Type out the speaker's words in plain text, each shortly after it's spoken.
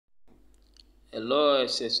Hello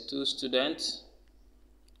SS2 students,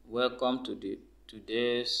 welcome to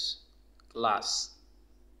today's class.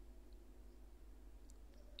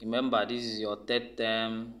 Remember, this is your third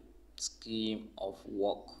term scheme of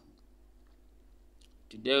work.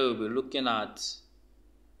 Today we'll be looking at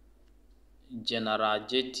General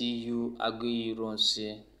JTU Aguiyi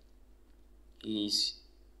Ironsi, his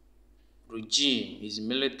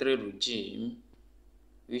military regime,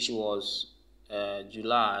 which was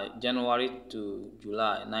January to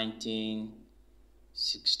July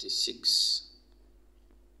 1966.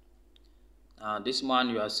 This man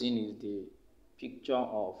you are seeing is the picture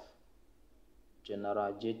of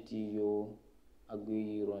General JTU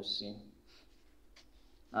Aguiyi Ironsi.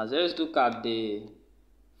 Now let's look at the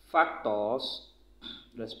factors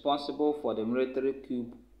responsible for the military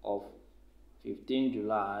coup of 15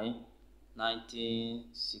 July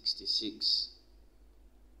 1966.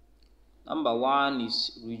 Number one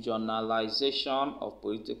is regionalization of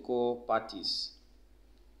political parties.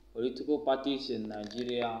 Political parties in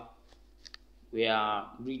Nigeria were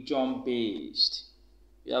region-based,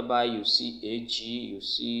 whereby you see AG,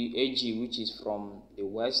 which is from the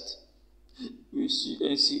west, you see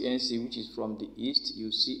NCNC, which is from the east,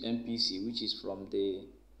 you see NPC, which is from the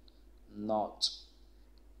north.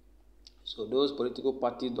 So those political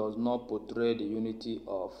parties does not portray the unity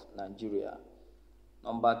of Nigeria.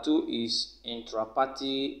 Number two is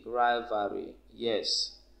intra-party rivalry.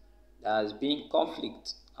 Yes, there has been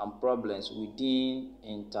conflict and problems within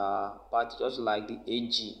inter-party, just like the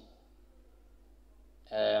AG.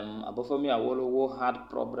 Abofemi Awolowo had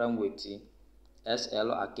problem with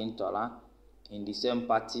SL Akintola in the same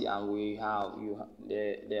party, and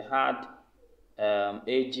they had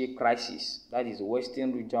AG crisis, that is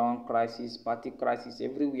Western Region crisis, party crisis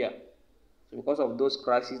everywhere. So because of those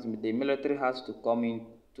crises, the military has to come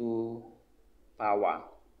into power.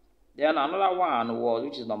 Then another one was,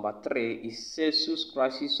 which is number three, is SS2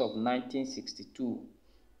 crisis of 1962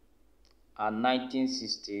 and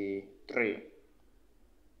 1963.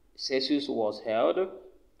 SS2 was held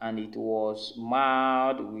and it was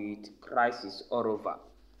marred with crisis all over.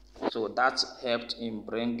 So that helped in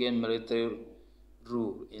bringing military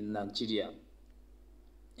rule in Nigeria,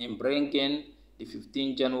 in bringing the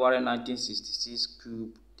 15 January 1966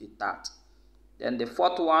 coup d'etat. Then the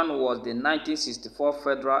fourth one was the 1964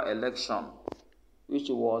 federal election, which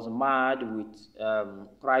was marred with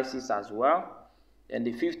crisis as well. And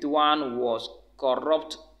the fifth one was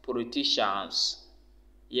corrupt politicians.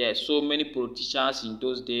 Yes, so many politicians in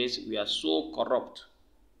those days were so corrupt,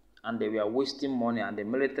 and they were wasting money, and the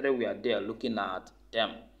military were there looking at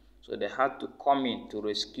them. So they had to come in to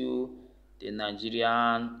rescue the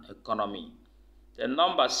Nigerian economy. The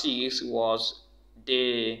number six was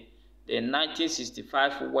the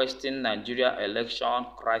 1965 Western Nigeria election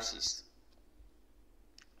crisis.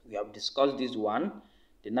 We have discussed this one,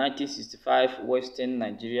 the 1965 Western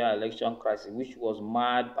Nigeria election crisis, which was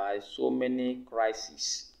marred by so many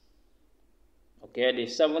crises. Okay, the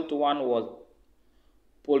seventh one was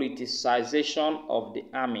politicization of the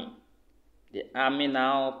army. The army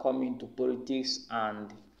now come into politics,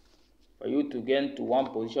 and for you to get to one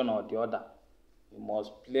position or the other, you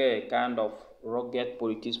must play a kind of rugged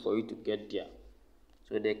politics for you to get there.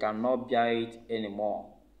 So they cannot bear it anymore.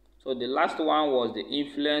 So the last one was the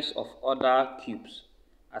influence of other coups.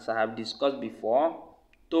 As I have discussed before,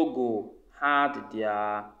 Togo had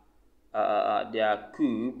their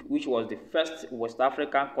coup, which was the first West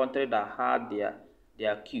African country that had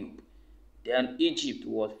their coup. Then Egypt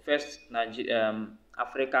was first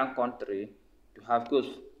African country to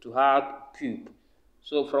have coup.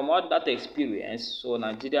 So from all that experience, so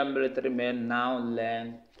Nigerian military men now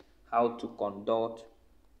learn how to conduct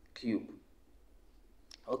coup.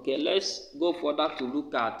 Okay, let's go further to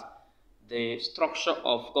look at the structure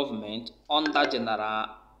of government under General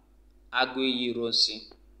Aguiyi Ironsi.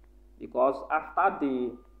 Because after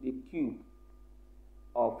the coup,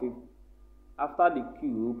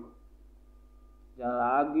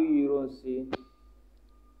 General Aguiyi Ironsi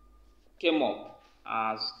came up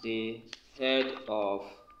as the head of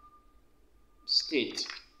state.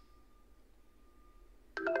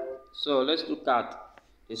 So let's look at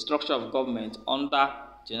the structure of government under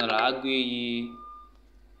General Aguiyi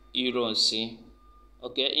Ironsi.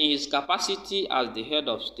 Okay, in his capacity as the head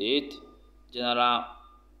of state, General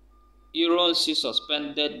Ironsi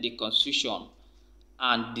suspended the constitution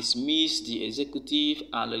and dismissed the executive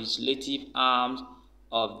and legislative arms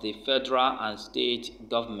of the federal and state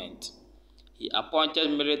government. He appointed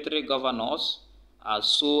military governors as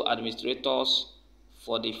sole administrators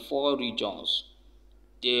for the 4 regions.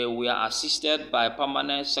 They were assisted by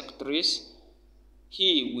permanent secretaries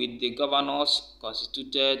He, with the governors,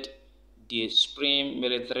 constituted the Supreme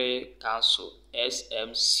Military Council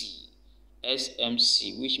 (SMC),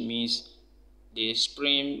 which means the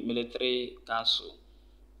Supreme Military Council,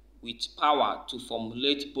 with power to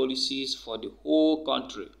formulate policies for the whole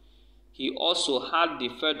country. He also had the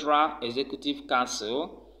Federal Executive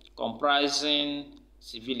Council, comprising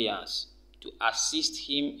civilians, to assist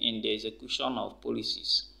him in the execution of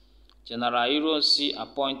policies. General Ironsi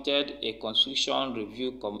appointed a Constitution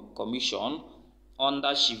Review Commission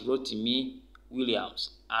under Chief Rotimi Williams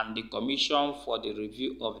and the Commission for the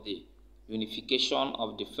Review of the Unification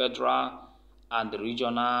of the Federal and the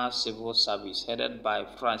Regional Civil Service, headed by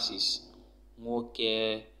Francis Nwoke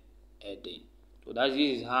Eden. So this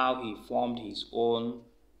is how he formed his own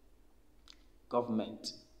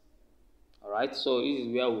government. Alright, so this is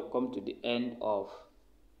where we come to the end of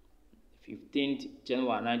 15th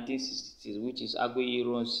January 1960, which is Aguiyi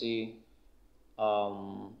Ironsi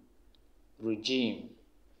regime.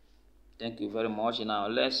 Thank you very much. Now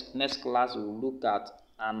next class we will look at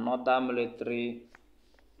another military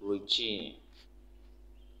regime.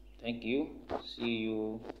 Thank you. See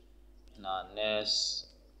you in our next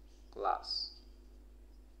class.